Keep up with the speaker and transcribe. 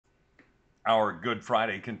Our Good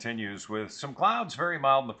Friday continues with some clouds, very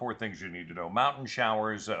mild, and the four things you need to know. Mountain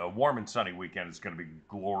showers, a warm and sunny weekend is going to be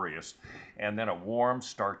glorious. And then a warm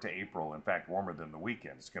start to April. In fact, warmer than the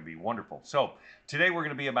weekend. It's going to be wonderful. So today we're going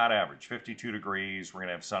to be about average, 52 degrees. We're going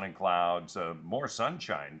to have sun and clouds, more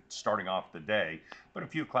sunshine starting off the day, but a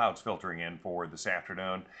few clouds filtering in for this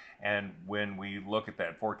afternoon. And when we look at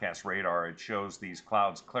that forecast radar, it shows these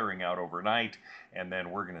clouds clearing out overnight. And then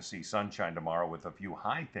we're going to see sunshine tomorrow with a few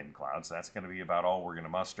high thin clouds. That's going to be about all we're going to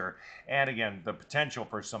muster. And again, the potential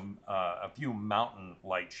for a few mountain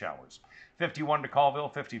light showers. 51 to Colville,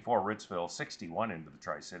 54 Ritzville, 61 into the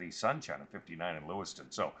Tri-Cities, sunshine at 59 in Lewiston.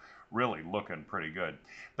 So really looking pretty good.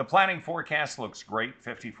 The planning forecast looks great.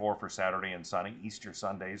 54 for Saturday and sunny. Easter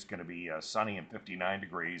Sunday is going to be sunny and 59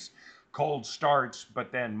 degrees. Cold starts,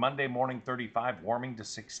 but then Monday morning 35, warming to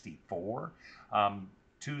 64.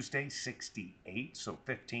 Tuesday 68, so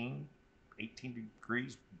 15, 18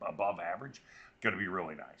 degrees above average. Going to be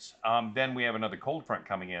really nice. Then we have another cold front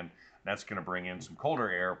coming in. That's going to bring in some colder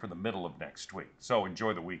air for the middle of next week. So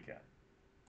enjoy the weekend.